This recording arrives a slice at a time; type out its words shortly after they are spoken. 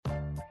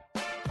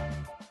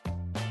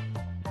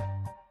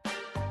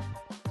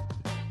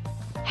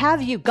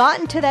Have you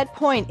gotten to that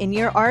point in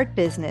your art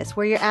business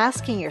where you're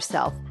asking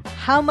yourself,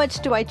 how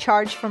much do I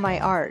charge for my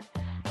art?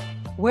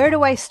 Where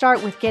do I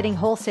start with getting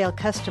wholesale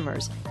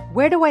customers?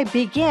 Where do I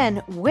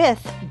begin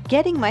with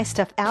getting my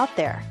stuff out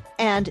there?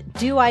 And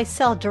do I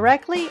sell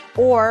directly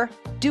or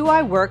do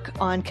I work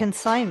on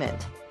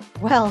consignment?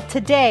 Well,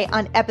 today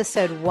on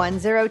episode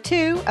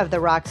 102 of the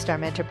Rockstar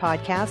Mentor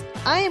Podcast,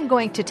 I am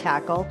going to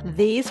tackle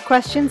these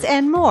questions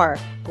and more.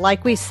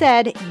 Like we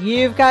said,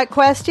 you've got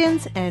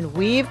questions and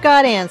we've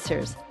got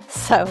answers.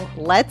 So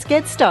let's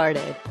get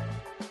started.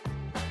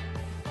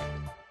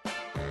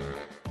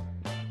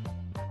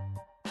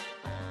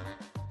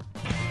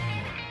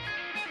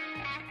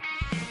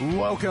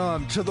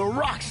 Welcome to the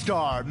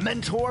Rockstar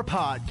Mentor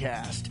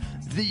Podcast,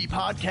 the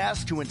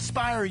podcast to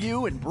inspire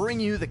you and bring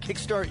you the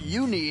kickstart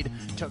you need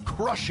to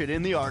crush it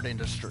in the art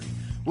industry.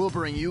 We'll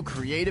bring you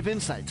creative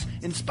insights,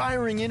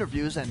 inspiring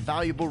interviews, and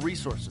valuable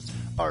resources,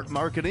 art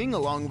marketing,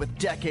 along with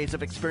decades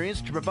of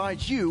experience to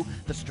provide you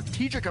the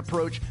strategic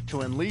approach to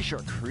unleash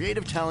your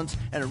creative talents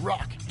and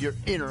rock your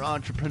inner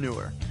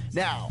entrepreneur.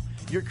 Now,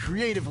 your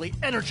creatively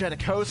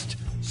energetic host,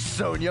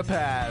 Sonia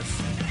Paz.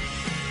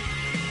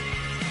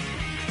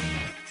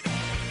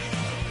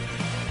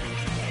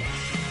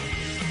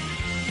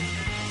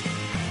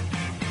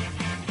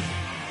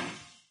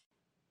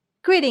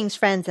 Greetings,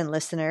 friends and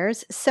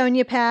listeners.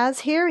 Sonia Paz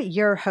here,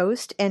 your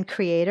host and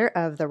creator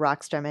of the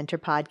Rockstar Mentor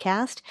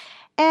Podcast.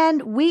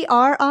 And we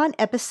are on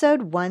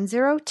episode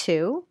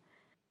 102.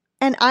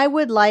 And I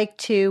would like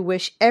to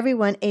wish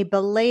everyone a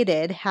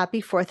belated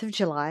happy 4th of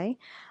July.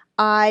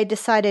 I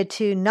decided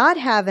to not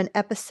have an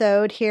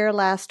episode here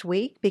last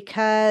week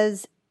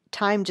because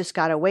time just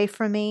got away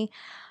from me.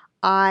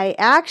 I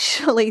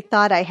actually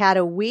thought I had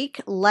a week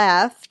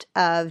left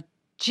of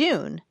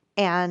June,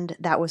 and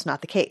that was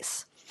not the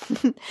case.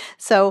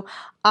 So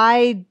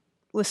I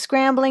was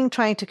scrambling,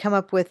 trying to come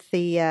up with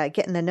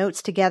getting the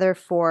notes together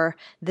for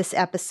this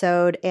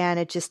episode, and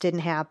it just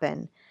didn't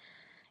happen.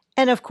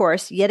 And of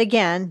course, yet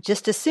again,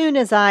 just as soon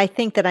as I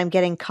think that I'm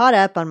getting caught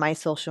up on my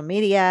social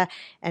media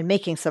and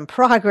making some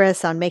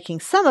progress on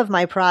making some of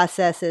my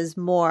processes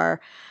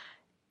more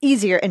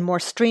easier and more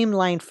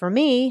streamlined for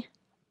me,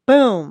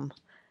 boom,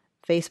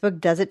 Facebook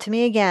does it to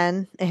me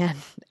again, and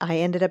I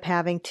ended up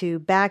having to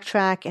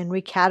backtrack and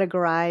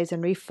recategorize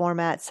and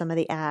reformat some of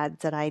the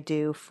ads that I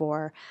do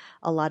for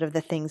a lot of the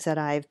things that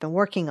I've been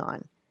working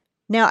on.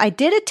 Now, I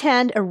did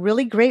attend a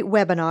really great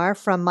webinar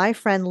from my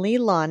friend Lee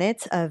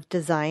Lonitz of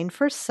Design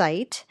for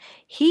Sight.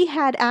 He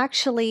had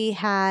actually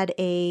had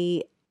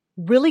a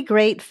really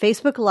great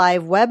Facebook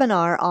Live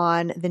webinar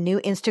on the new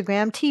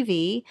Instagram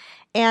TV.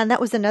 And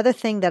that was another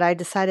thing that I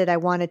decided I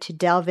wanted to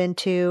delve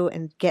into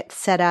and get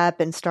set up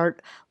and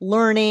start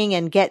learning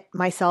and get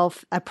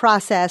myself a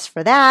process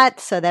for that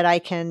so that I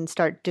can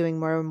start doing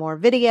more and more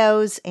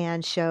videos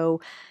and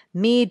show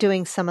me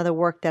doing some of the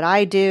work that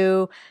I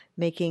do,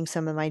 making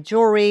some of my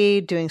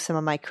jewelry, doing some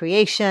of my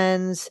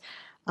creations,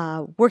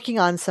 working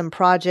on some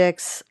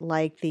projects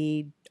like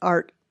the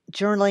art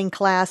journaling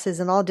classes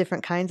and all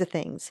different kinds of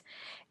things.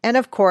 And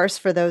of course,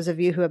 for those of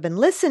you who have been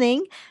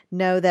listening,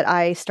 know that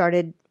I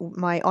started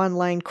my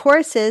online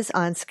courses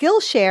on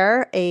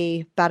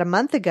Skillshare about a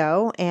month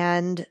ago.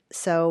 And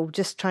so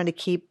just trying to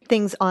keep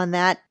things on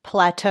that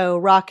plateau,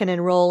 rocking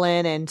and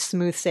rolling and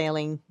smooth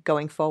sailing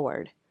going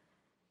forward.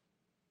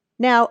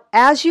 Now,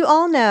 as you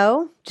all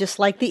know, just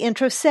like the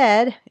intro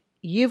said,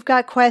 you've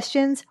got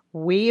questions,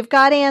 we've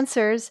got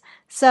answers.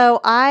 So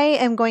I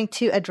am going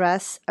to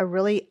address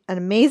an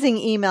amazing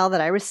email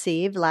that I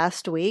received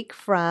last week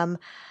from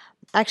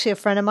actually a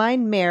friend of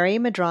mine, Mary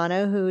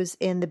Madrano, who's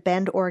in the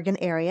Bend, Oregon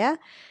area.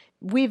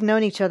 We've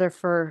known each other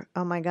for,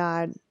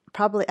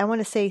 probably, I want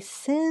to say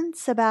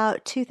since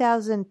about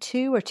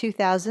 2002 or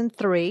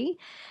 2003.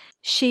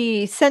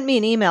 She sent me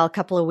an email a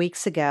couple of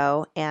weeks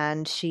ago,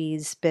 and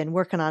she's been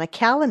working on a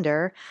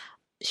calendar.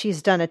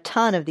 She's done a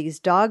ton of these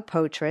dog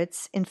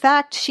portraits. In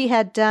fact, she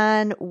had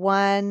done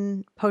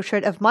one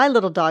portrait of my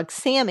little dog,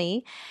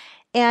 Sammy,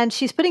 and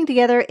she's putting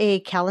together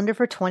a calendar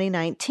for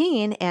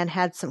 2019 and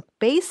had some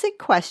basic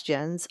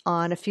questions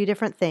on a few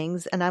different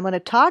things. And I'm going to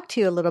talk to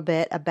you a little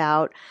bit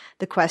about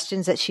the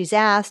questions that she's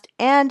asked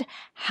and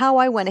how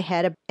I went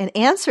ahead and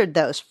answered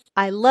those.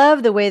 I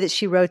love the way that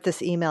she wrote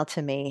this email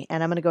to me.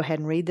 And I'm going to go ahead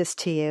and read this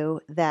to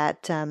you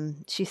that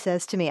she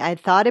says to me, I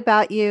thought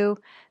about you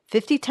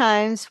 50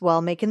 times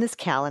while making this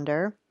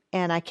calendar.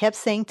 And I kept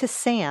saying to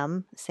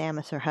Sam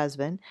is her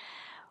husband,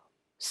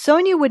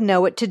 Sonia would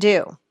know what to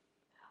do.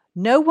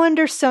 No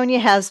wonder Sonia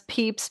has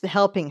peeps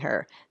helping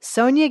her.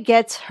 Sonia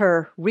gets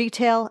her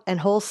retail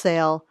and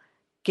wholesale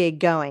gig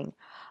going.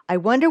 I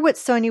wonder what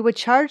Sonia would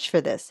charge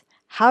for this.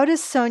 How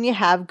does Sonia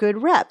have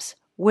good reps?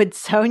 Would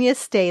Sonia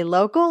stay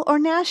local or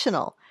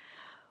national?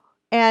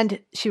 And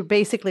she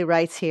basically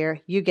writes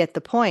here, you get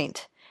the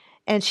point.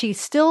 And she's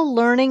still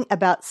learning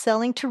about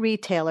selling to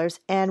retailers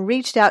and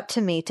reached out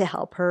to me to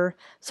help her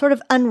sort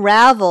of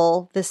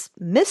unravel this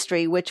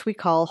mystery, which we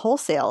call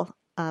wholesale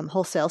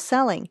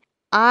selling.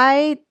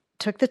 I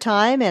took the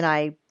time and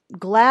I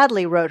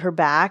gladly wrote her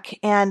back,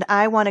 and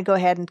I want to go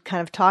ahead and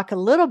kind of talk a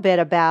little bit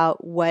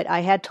about what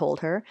I had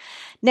told her.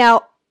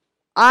 Now,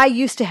 I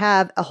used to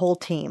have a whole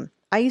team.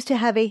 I used to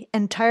have an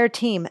entire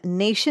team,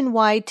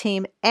 nationwide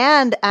team,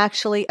 and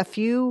actually a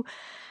few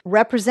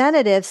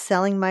representatives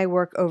selling my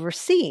work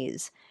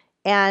overseas.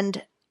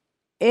 And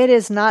it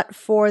is not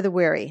for the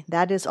weary.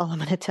 That is all I'm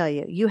going to tell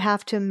you. You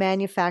have to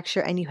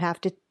manufacture and you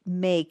have to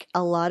make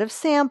a lot of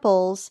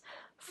samples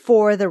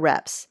for the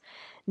reps.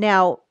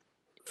 Now,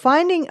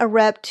 finding a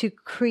rep to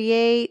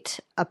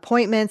create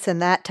appointments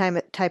and that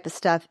type of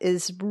stuff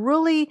is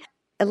really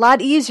a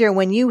lot easier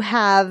when you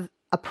have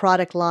a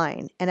product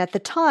line. And at the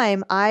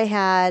time, I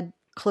had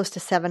close to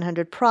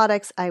 700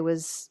 products. I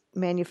was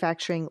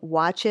manufacturing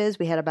watches.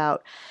 We had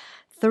about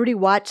 30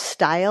 watch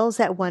styles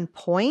at one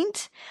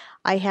point.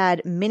 I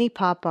had mini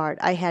pop art.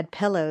 I had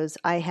pillows.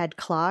 I had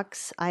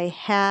clocks. I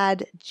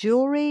had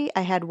jewelry.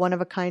 I had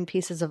one-of-a-kind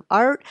pieces of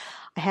art.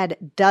 I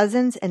had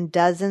dozens and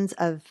dozens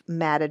of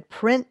matted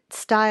print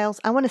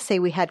styles. I want to say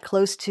we had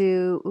close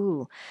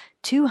to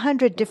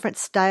 200 different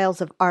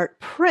styles of art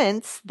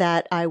prints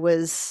that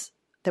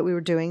we were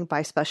doing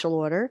by special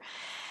order.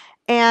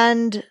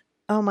 And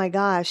oh my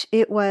gosh,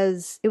 it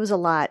was a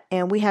lot.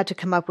 And we had to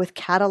come up with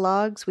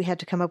catalogs. We had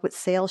to come up with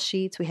sales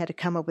sheets. We had to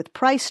come up with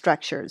price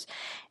structures.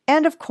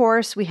 And of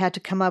course, we had to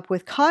come up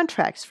with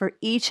contracts for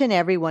each and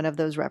every one of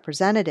those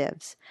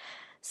representatives.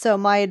 So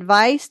my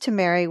advice to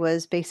Mary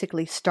was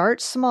basically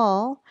start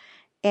small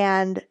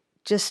and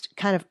just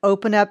kind of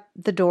open up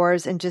the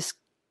doors and just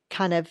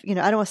kind of, I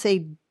don't want to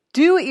say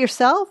do it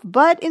yourself,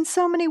 but in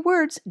so many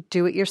words,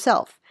 do it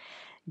yourself.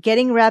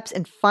 Getting reps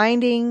and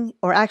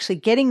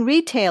getting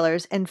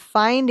retailers and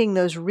finding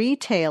those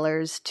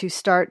retailers to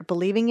start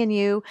believing in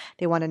you.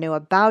 They want to know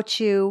about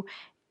you.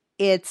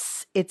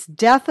 It's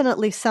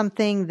definitely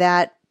something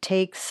that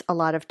takes a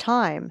lot of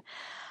time.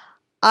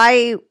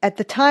 At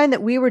the time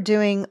that we were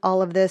doing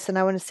all of this, and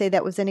I want to say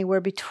that was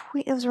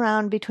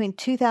around between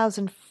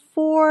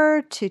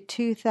 2004 to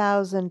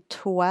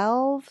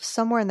 2012,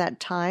 somewhere in that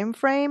time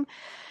frame.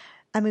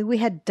 I mean, we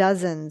had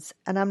dozens,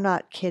 and I'm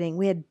not kidding.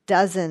 We had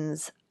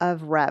dozens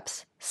of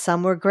reps.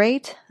 Some were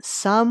great,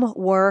 some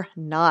were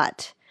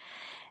not.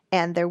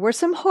 And there were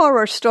some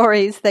horror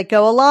stories that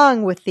go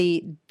along with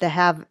the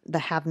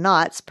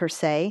have-nots per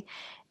se.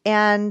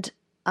 And,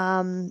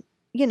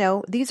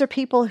 these are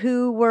people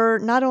who were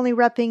not only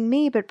repping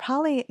me, but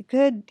probably a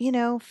good,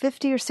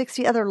 50 or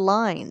 60 other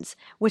lines,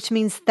 which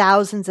means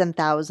thousands and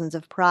thousands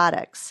of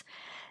products.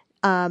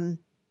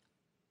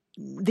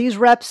 These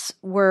reps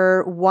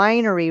were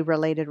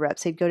winery-related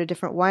reps. They'd go to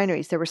different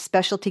wineries. There were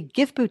specialty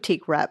gift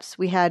boutique reps.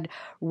 We had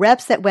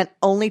reps that went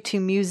only to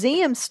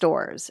museum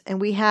stores.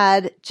 And we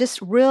had just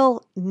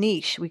real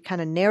niche. We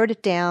kind of narrowed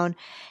it down.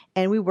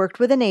 And we worked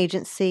with an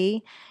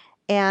agency.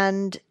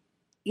 And,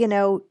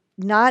 you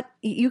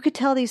could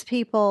tell these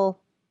people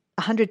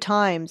 100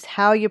 times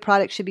how your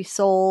product should be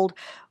sold,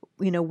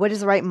 what is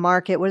the right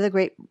market, what are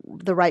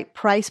the right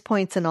price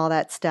points and all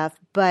that stuff.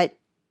 But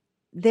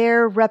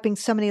they're repping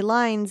so many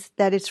lines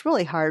that it's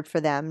really hard for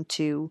them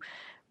to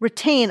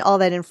retain all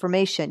that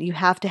information. You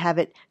have to have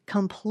it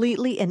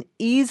completely and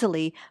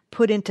easily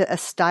put into a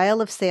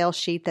style of sales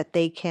sheet that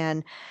they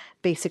can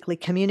basically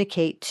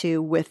communicate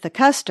to with the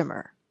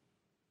customer.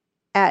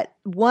 At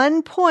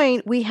one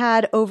point, we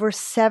had over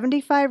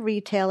 75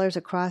 retailers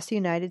across the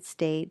United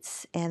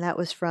States, and that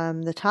was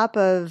from the top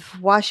of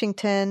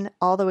Washington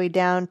all the way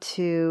down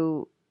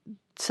to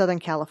Southern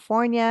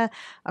California,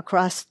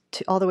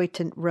 all the way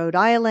to Rhode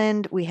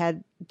Island. We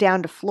had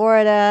down to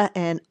Florida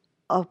and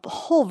a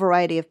whole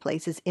variety of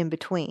places in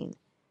between.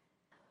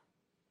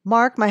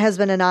 Mark, my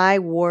husband, and I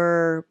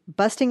were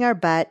busting our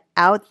butt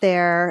out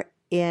there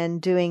in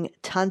doing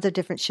tons of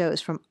different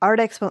shows, from Art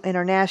Expo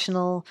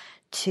International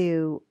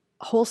to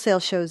wholesale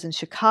shows in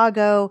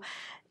Chicago,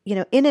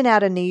 in and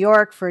out of New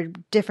York for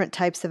different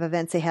types of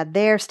events they had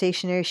there,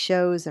 stationary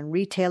shows and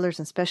retailers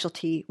and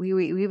specialty.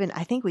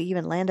 I think we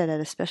even landed at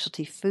a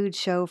specialty food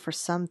show for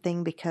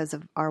something because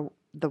of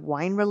the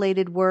wine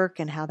related work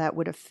and how that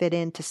would have fit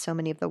into so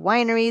many of the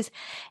wineries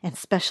and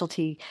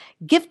specialty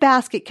gift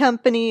basket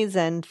companies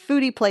and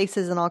foodie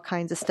places and all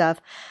kinds of stuff.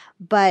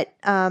 But,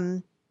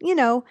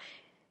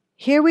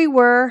 here we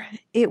were.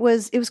 It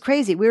was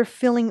crazy. We were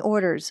filling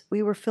orders.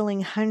 We were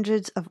filling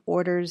hundreds of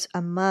orders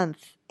a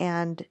month.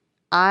 And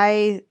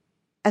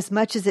as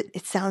much as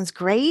it sounds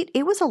great,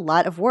 it was a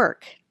lot of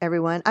work,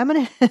 everyone. I'm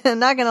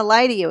not gonna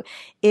lie to you.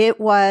 It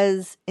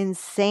was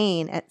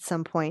insane at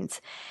some points.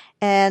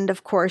 And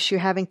of course, you're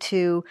having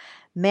to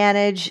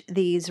manage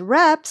these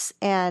reps,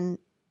 and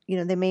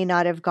they may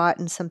not have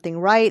gotten something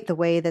right the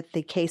way that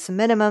the case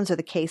minimums or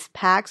the case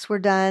packs were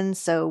done.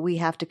 So we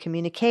have to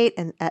communicate,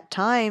 and at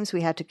times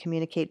we had to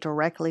communicate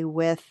directly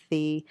with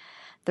the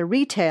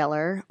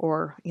retailer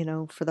or,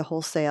 for the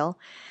wholesale.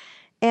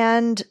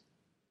 And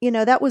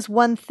that was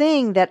one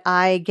thing that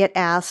I get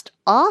asked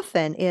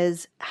often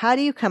is, how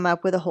do you come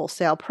up with a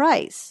wholesale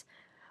price?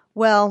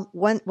 Well,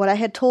 what I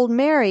had told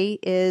Mary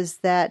is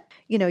that,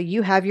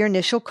 you have your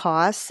initial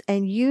costs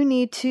and you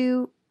need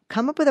to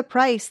come up with a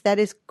price that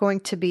is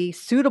going to be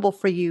suitable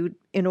for you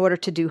in order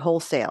to do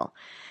wholesale.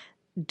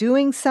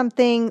 Doing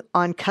something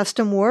on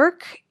custom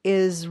work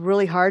is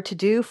really hard to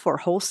do for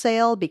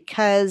wholesale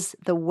because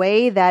the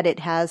way that it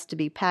has to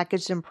be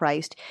packaged and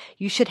priced,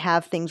 you should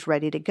have things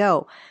ready to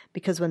go.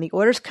 Because when the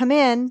orders come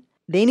in,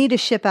 they need to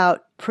ship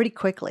out pretty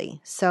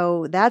quickly.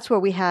 So that's where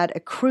we had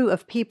a crew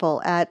of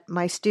people at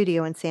my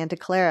studio in Santa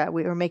Clara.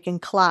 We were making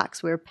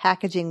clocks. We were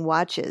packaging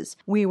watches.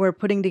 We were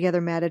putting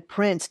together matted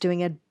prints,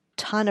 doing a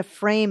ton of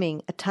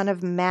framing, a ton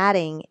of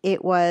matting.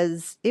 It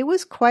was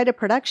quite a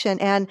production.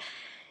 And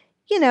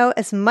you know,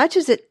 as much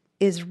as it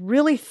is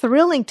really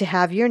thrilling to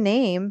have your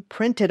name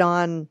printed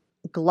on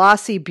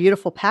glossy,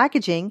 beautiful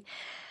packaging,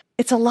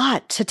 it's a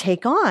lot to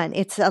take on.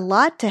 It's a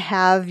lot to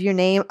have your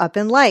name up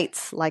in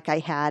lights like I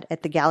had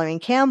at the gallery in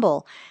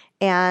Campbell.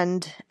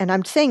 And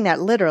I'm saying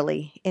that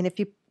literally. And if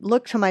you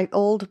look to my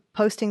old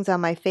postings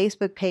on my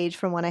Facebook page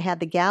from when I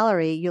had the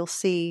gallery, you'll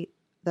see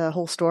the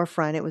whole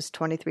storefront. It was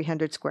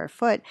 2,300 square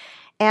foot.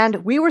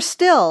 And we were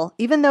still,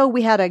 even though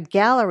we had a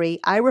gallery,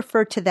 I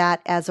referred to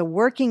that as a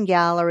working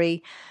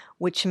gallery,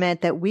 which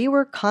meant that we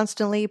were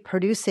constantly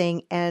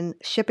producing and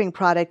shipping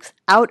products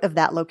out of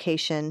that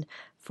location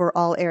for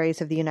all areas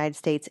of the United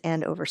States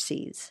and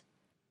overseas.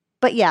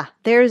 But yeah,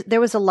 there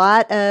was a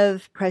lot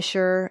of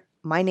pressure.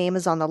 My name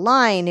is on the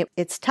line.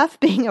 It's tough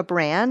being a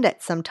brand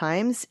at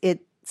sometimes.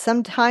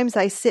 Sometimes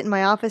I sit in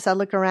my office, I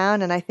look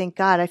around and I think,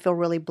 God, I feel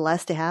really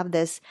blessed to have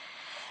this.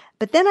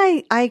 But then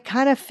I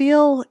kind of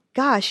feel,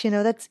 gosh, you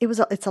know,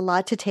 it's a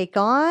lot to take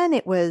on.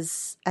 It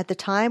was at the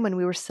time when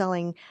we were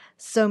selling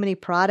so many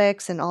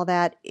products and all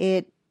that,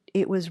 it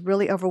was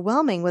really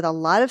overwhelming with a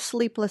lot of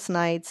sleepless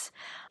nights,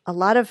 a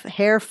lot of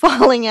hair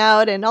falling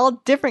out and all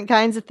different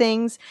kinds of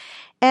things.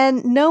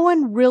 And no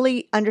one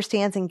really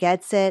understands and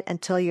gets it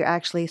until you're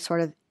actually sort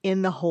of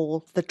in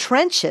the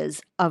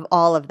trenches of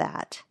all of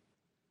that.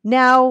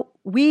 Now,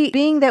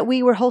 being that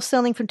we were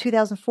wholesaling from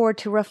 2004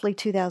 to roughly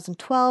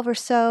 2012 or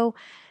so,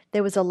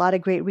 there was a lot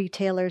of great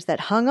retailers that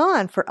hung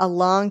on for a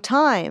long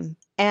time.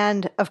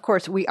 And of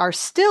course, we are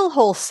still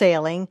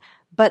wholesaling,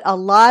 but a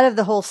lot of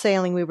the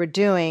wholesaling we were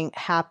doing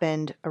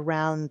happened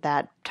around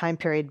that time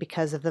period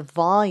because of the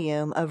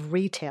volume of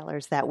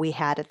retailers that we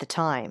had at the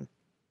time.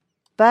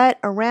 But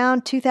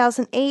around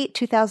 2008,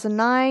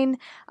 2009,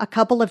 a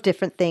couple of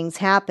different things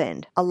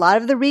happened. A lot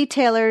of the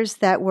retailers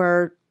that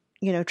were,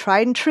 you know,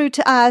 tried and true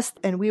to us,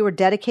 and we were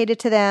dedicated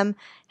to them,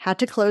 had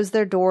to close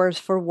their doors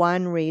for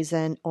one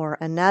reason or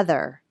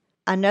another.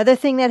 Another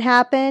thing that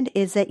happened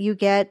is that you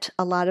get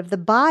a lot of the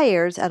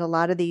buyers at a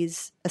lot of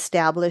these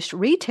established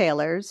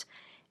retailers,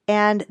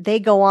 and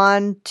they go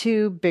on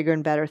to bigger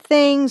and better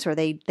things, or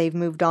they've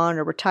moved on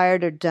or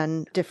retired or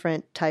done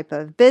different type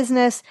of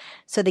business.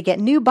 So they get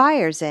new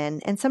buyers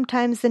in, and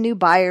sometimes the new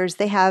buyers,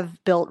 they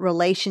have built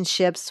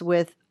relationships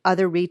with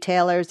other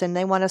retailers and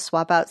they want to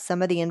swap out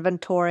some of the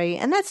inventory,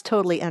 and that's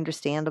totally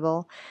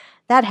understandable.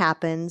 That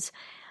happens.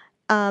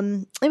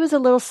 It was a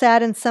little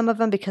sad in some of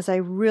them because I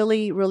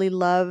really, really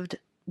loved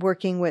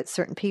working with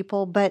certain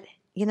people, but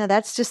you know,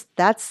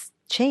 that's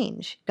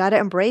change. Got to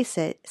embrace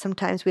it.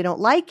 Sometimes we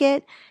don't like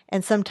it,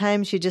 and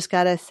sometimes you just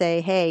got to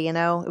say, hey, you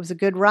know, it was a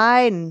good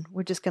ride and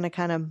we're just going to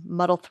kind of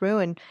muddle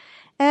through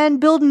and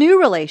build new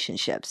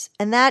relationships,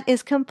 and that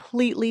is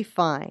completely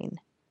fine.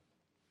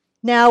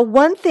 Now,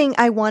 one thing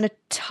I want to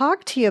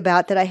talk to you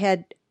about that I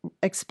had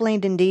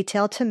explained in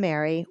detail to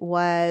Mary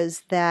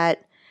was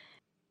that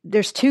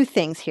there's two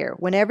things here.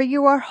 Whenever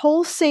you are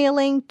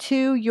wholesaling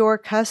to your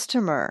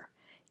customer,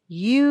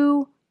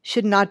 you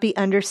should not be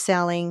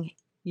underselling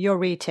your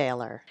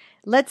retailer.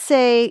 Let's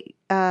say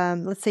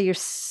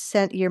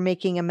you're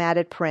making a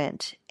matted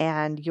print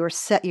and you're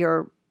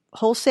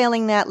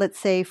wholesaling that, let's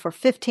say, for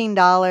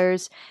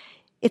 $15.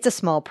 It's a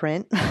small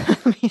print.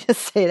 Let me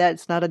just say that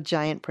it's not a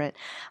giant print.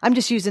 I'm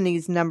just using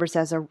these numbers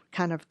as a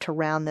kind of to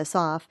round this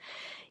off.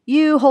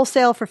 You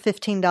wholesale for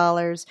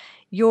 $15.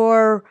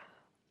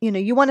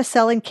 You want to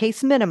sell in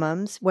case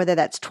minimums, whether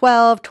that's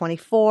 12,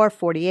 24,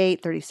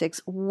 48,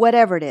 36,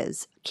 whatever it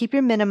is. Keep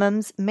your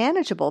minimums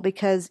manageable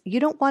because you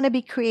don't want to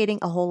be creating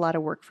a whole lot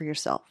of work for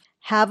yourself.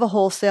 Have a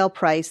wholesale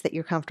price that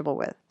you're comfortable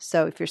with.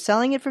 So if you're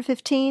selling it for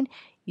 15,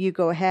 you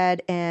go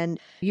ahead and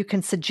you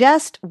can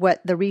suggest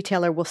what the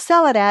retailer will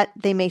sell it at.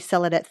 They may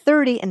sell it at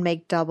 30 and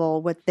make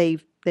double what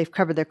they've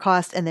covered their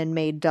cost and then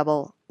made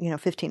double,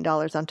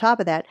 $15 on top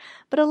of that.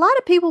 But a lot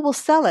of people will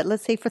sell it,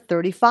 let's say, for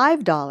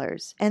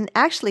 $35. And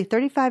actually,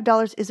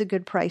 $35 is a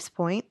good price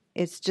point.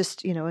 It's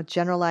just, a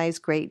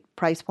generalized great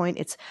price point.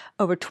 It's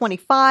over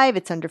 25,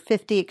 it's under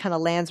 50. It kind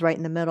of lands right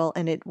in the middle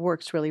and it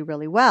works really,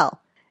 really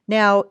well.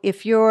 Now,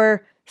 if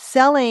you're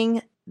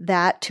selling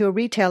that to a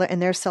retailer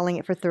and they're selling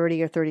it for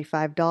 $30 or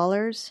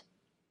 $35,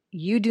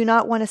 you do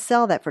not want to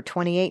sell that for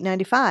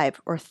 $28.95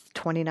 or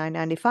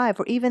 $29.95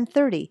 or even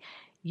 $30.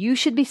 You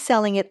should be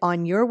selling it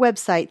on your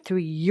website through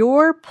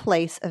your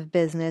place of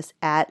business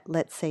at,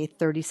 let's say,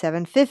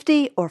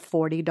 $37.50 or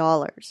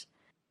 $40.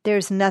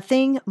 There's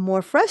nothing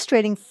more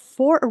frustrating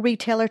for a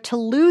retailer to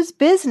lose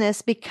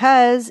business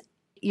because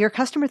your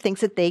customer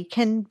thinks that they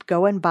can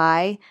go and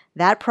buy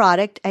that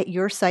product at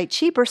your site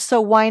cheaper,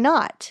 so why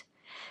not?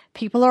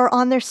 People are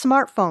on their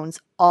smartphones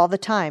all the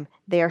time.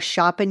 They are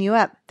shopping you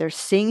up. They're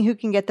seeing who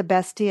can get the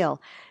best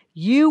deal.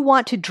 You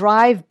want to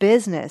drive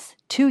business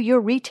to your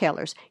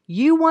retailers.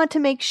 You want to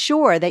make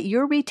sure that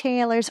your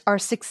retailers are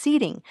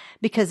succeeding,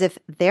 because if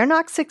they're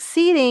not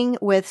succeeding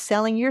with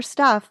selling your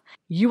stuff,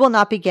 you will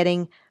not be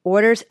getting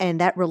orders, and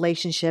that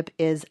relationship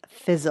is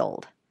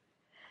fizzled.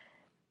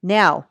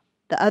 Now,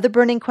 the other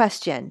burning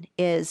question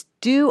is,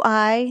 do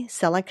I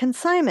sell on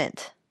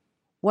consignment?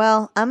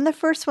 Well, I'm the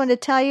first one to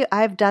tell you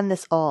I've done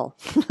this all.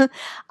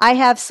 I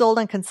have sold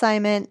on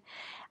consignment.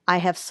 I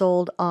have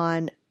sold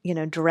on,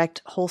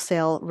 direct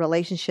wholesale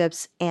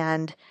relationships.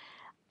 And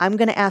I'm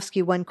going to ask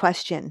you one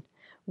question.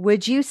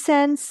 Would you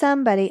send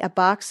somebody a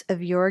box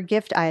of your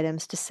gift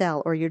items to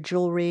sell, or your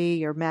jewelry,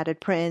 your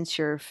matted prints,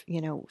 your,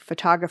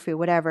 photography,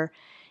 whatever,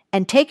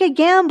 and take a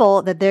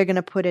gamble that they're going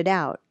to put it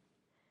out?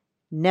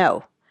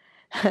 No.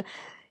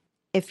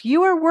 If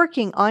you are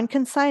working on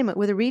consignment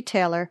with a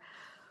retailer,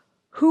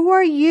 who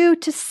are you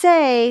to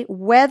say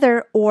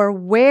whether or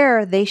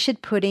where they should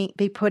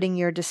be putting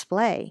your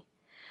display?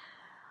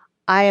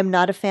 I am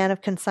not a fan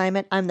of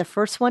consignment. I'm the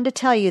first one to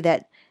tell you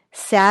that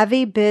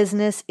savvy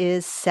business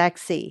is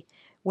sexy.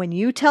 When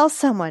you tell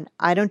someone,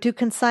 I don't do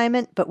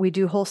consignment, but we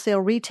do wholesale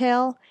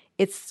retail,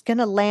 it's going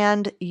to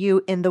land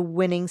you in the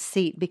winning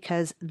seat,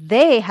 because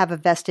they have a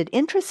vested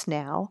interest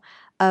now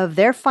of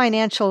their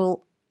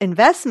financial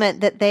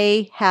investment that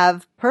they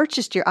have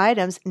purchased your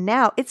items.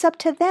 Now it's up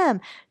to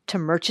them to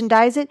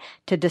merchandise it,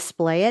 to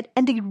display it,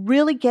 and to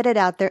really get it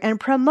out there and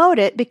promote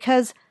it,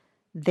 because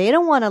they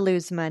don't want to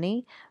lose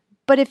money.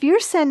 But if you're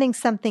sending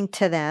something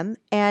to them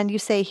and you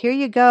say, here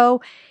you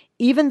go,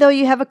 even though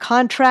you have a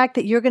contract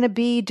that you're going to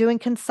be doing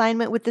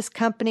consignment with this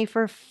company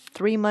for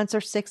 3 months or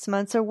 6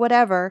 months or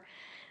whatever,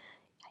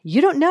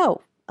 you don't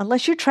know.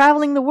 Unless you're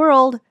traveling the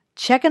world,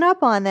 checking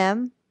up on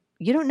them,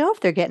 you don't know if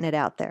they're getting it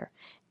out there.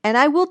 And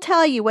I will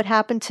tell you what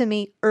happened to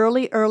me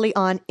early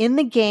on in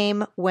the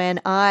game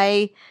when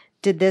I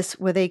did this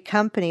with a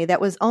company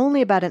that was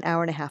only about an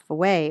hour and a half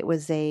away. It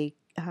was a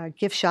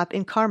gift shop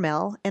in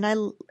Carmel, and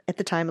at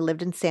the time I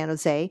lived in San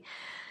Jose.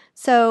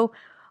 So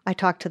I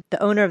talked to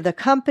the owner of the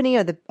company,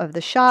 of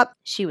the shop.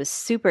 She was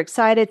super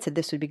excited, said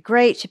this would be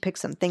great. She picked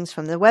some things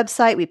from the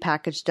website. We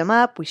packaged them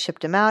up. We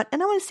shipped them out.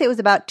 And I want to say it was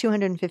about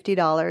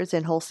 $250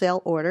 in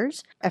wholesale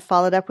orders. I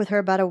followed up with her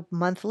about a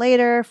month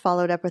later,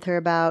 followed up with her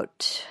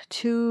about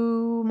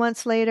 2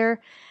 months later.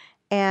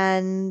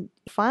 And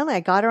finally,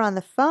 I got her on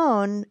the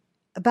phone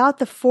about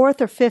the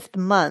 4th or 5th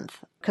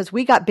month, because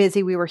we got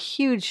busy. We were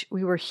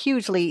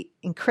hugely,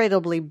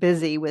 incredibly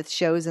busy with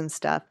shows and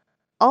stuff.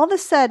 All of a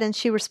sudden,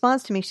 she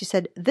responds to me. She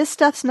said, this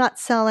stuff's not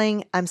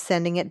selling. I'm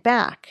sending it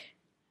back.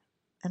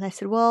 And I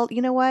said, well,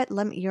 you know what?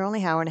 You're only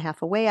an hour and a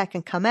half away. I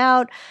can come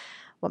out.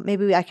 Well,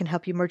 maybe I can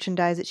help you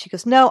merchandise it. She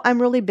goes, no, I'm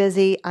really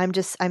busy.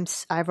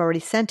 I've already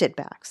sent it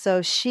back.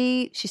 So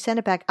she sent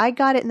it back. I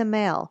got it in the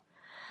mail.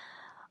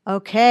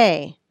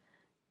 Okay.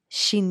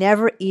 She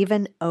never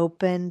even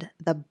opened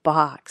the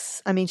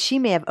box. I mean, she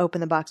may have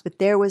opened the box, but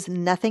there was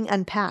nothing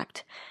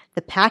unpacked.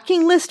 The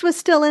packing list was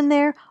still in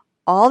there.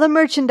 All the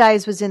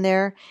merchandise was in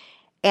there,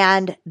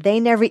 and they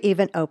never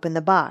even opened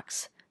the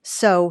box.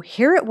 So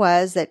here it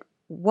was that,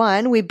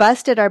 one, we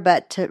busted our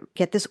butt to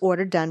get this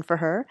order done for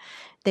her.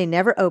 They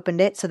never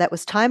opened it, so that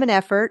was time and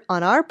effort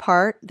on our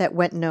part that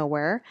went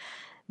nowhere.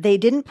 They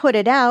didn't put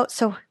it out,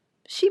 so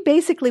she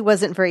basically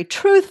wasn't very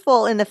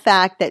truthful in the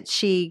fact that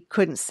she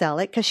couldn't sell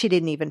it because she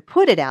didn't even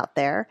put it out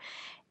there.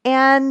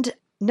 And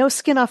no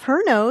skin off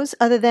her nose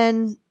other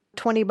than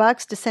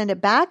 $20 to send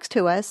it back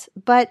to us,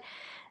 but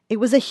it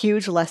was a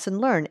huge lesson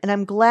learned. And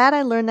I'm glad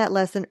I learned that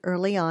lesson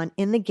early on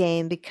in the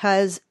game,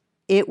 because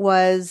it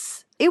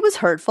was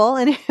hurtful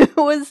and it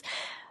was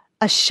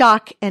a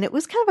shock, and it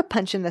was kind of a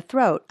punch in the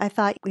throat. I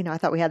thought we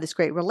had this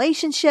great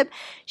relationship.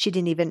 She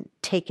didn't even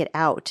take it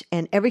out,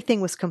 and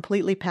everything was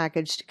completely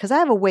packaged, because I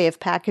have a way of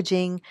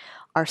packaging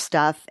our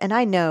stuff and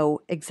I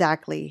know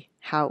exactly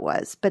how it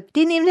was, but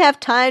didn't even have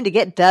time to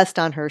get dust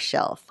on her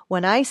shelf.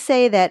 When I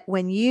say that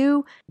when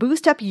you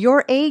boost up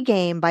your A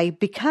game by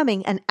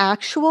becoming an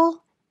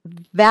actual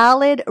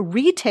valid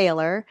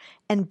retailer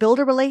and build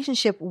a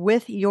relationship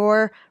with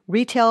your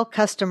retail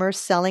customers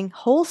selling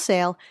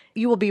wholesale,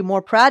 you will be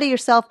more proud of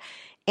yourself,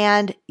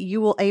 and you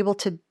will able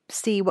to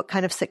see what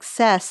kind of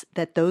success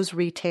that those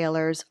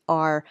retailers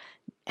are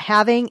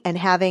having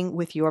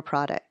with your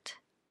product.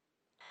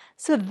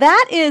 So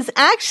that is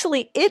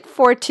actually it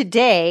for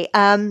today.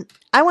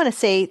 I want to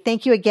say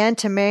thank you again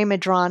to Mary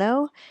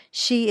Medrano.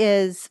 She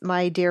is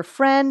my dear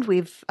friend.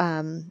 We've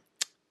gone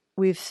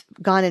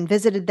and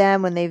visited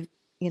them when they've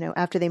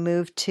after they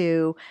moved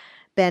to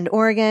Bend,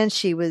 Oregon.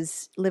 She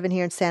was living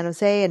here in San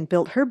Jose and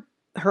built her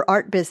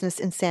art business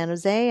in San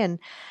Jose. And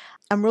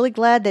I'm really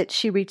glad that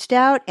she reached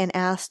out and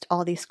asked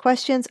all these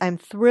questions. I'm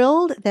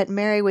thrilled that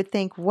Mary would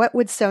think, what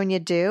would Sonia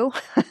do?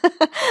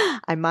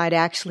 I might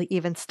actually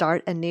even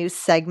start a new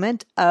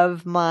segment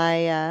of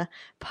my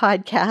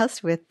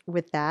podcast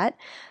with that.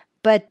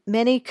 But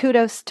many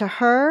kudos to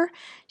her.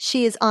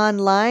 She is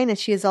online and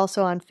she is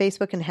also on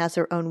Facebook and has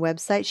her own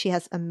website. She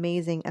has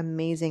amazing,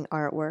 amazing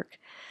artwork.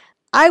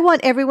 I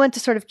want everyone to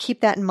sort of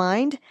keep that in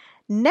mind.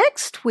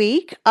 Next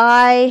week,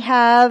 I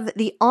have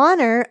the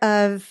honor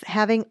of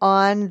having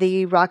on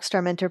the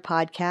Rockstar Mentor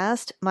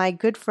podcast my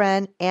good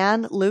friend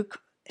Anne Luke.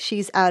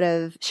 She's out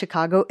of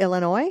Chicago,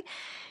 Illinois.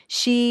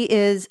 She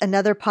is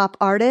another pop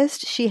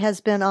artist. She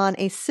has been on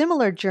a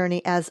similar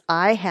journey as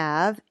I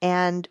have,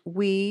 and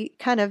we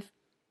kind of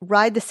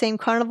ride the same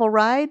carnival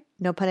ride.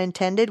 No pun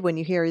intended. When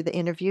you hear the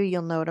interview,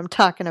 you'll know what I'm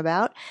talking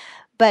about.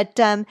 But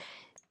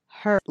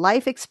her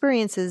life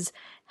experiences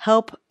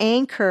help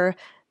anchor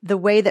the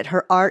way that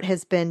her art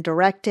has been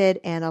directed,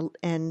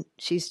 and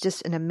she's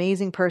just an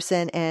amazing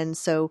person. And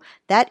so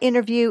that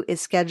interview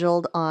is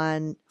scheduled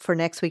for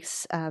next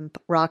week's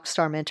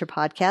Rockstar Mentor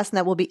podcast, and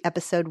that will be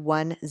episode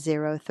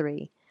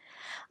 103.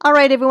 All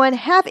right, everyone,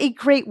 have a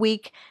great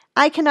week.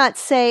 I cannot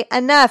say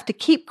enough to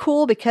keep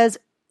cool because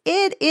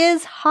it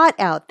is hot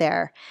out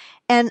there.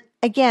 And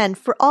again,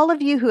 for all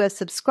of you who have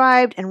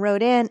subscribed and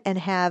wrote in and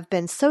have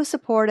been so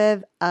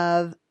supportive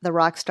of the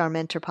Rockstar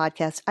Mentor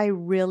podcast, I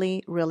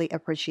really, really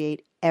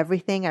appreciate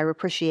everything. I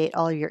appreciate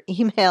all your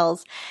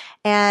emails.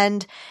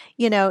 And,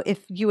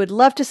 if you would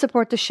love to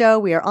support the show,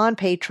 we are on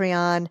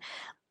Patreon.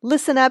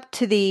 Listen up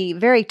to the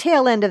very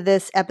tail end of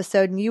this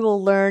episode, and you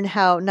will learn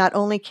how not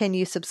only can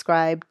you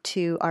subscribe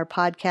to our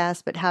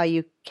podcast, but how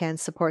you can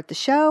support the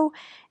show.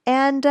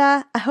 And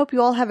I hope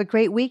you all have a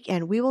great week,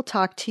 and we will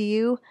talk to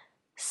you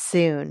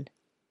soon.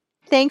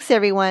 Thanks,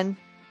 everyone.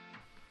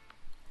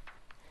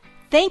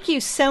 Thank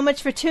you so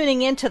much for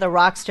tuning in to the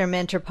Rockstar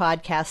Mentor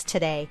podcast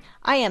today.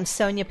 I am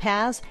Sonia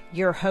Paz,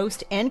 your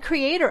host and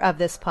creator of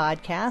this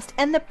podcast,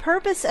 and the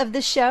purpose of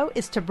this show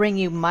is to bring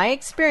you my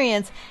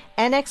experience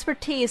and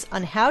expertise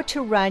on how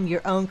to run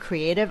your own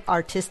creative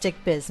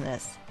artistic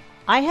business.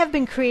 I have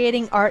been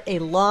creating art a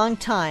long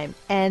time,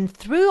 and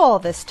through all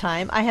this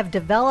time, I have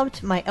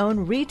developed my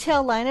own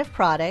retail line of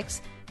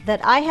products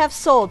that I have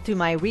sold through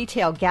my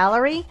retail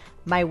gallery,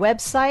 my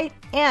website,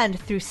 and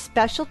through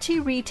specialty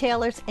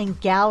retailers and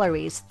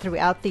galleries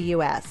throughout the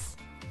U.S.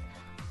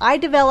 I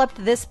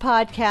developed this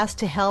podcast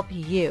to help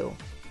you,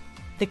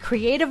 the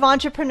creative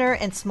entrepreneur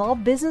and small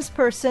business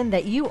person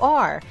that you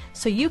are,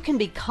 so you can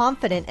be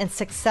confident and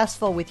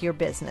successful with your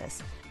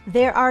business.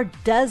 There are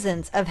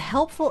dozens of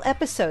helpful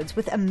episodes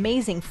with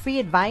amazing free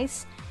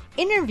advice,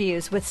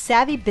 interviews with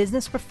savvy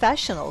business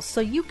professionals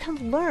so you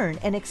can learn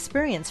and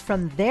experience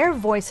from their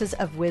voices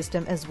of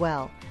wisdom as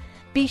well.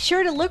 Be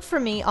sure to look for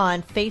me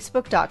on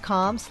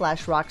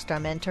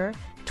Facebook.com/RockstarMentor,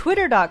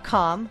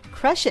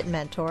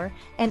 Twitter.com/CrushItMentor,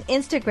 and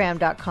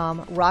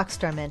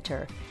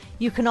Instagram.com/RockstarMentor.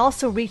 You can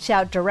also reach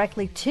out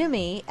directly to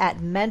me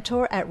at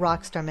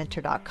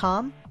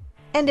mentor@rockstarmentor.com.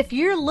 And if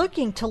you're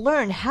looking to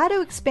learn how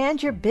to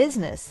expand your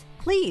business,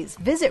 please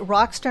visit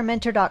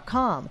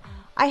rockstarmentor.com.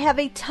 I have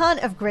a ton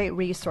of great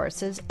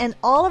resources, and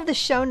all of the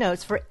show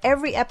notes for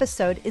every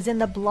episode is in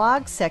the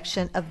blog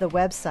section of the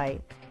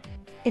website.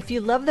 If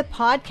you love the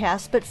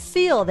podcast but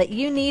feel that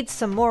you need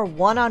some more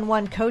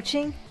one-on-one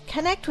coaching,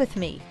 connect with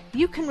me.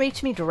 You can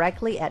reach me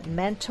directly at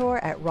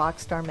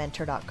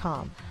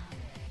mentor@rockstarmentor.com.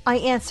 I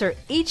answer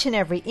each and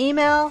every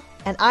email,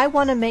 and I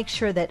want to make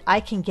sure that I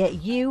can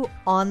get you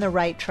on the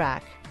right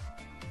track.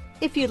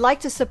 If you'd like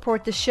to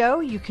support the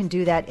show, you can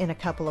do that in a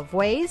couple of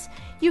ways.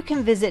 You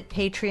can visit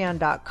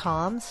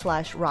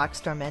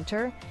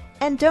patreon.com/rockstarmentor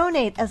and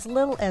donate as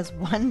little as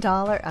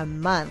 $1 a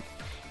month.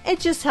 It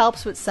just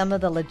helps with some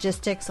of the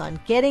logistics on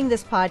getting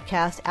this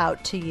podcast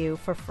out to you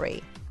for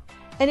free.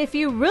 And if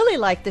you really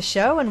like the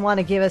show and want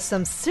to give us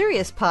some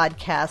serious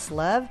podcast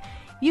love,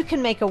 you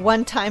can make a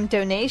one-time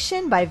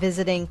donation by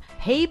visiting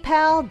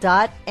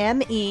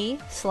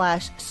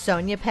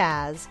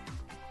paypal.me/SoniaPaz.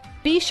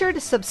 Be sure to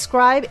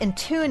subscribe and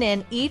tune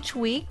in each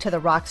week to the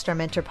Rockstar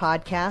Mentor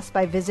podcast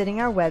by visiting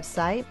our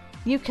website.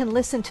 You can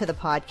listen to the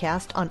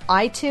podcast on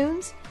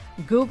iTunes,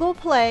 Google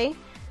Play,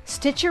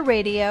 Stitcher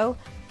Radio,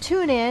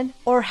 TuneIn,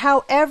 or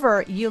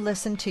however you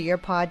listen to your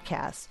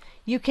podcasts.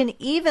 You can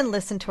even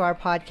listen to our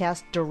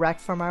podcast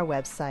direct from our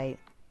website.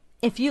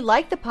 If you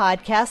like the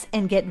podcast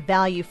and get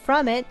value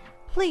from it,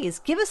 please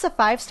give us a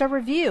 5-star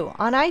review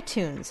on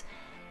iTunes.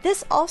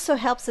 This also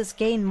helps us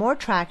gain more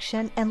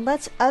traction and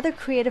lets other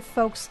creative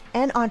folks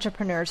and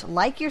entrepreneurs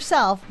like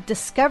yourself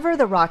discover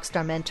the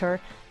Rockstar Mentor.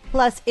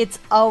 Plus, it's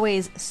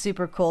always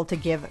super cool to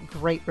give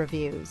great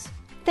reviews.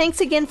 Thanks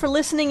again for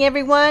listening,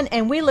 everyone,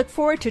 and we look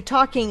forward to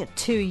talking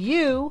to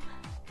you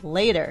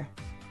later.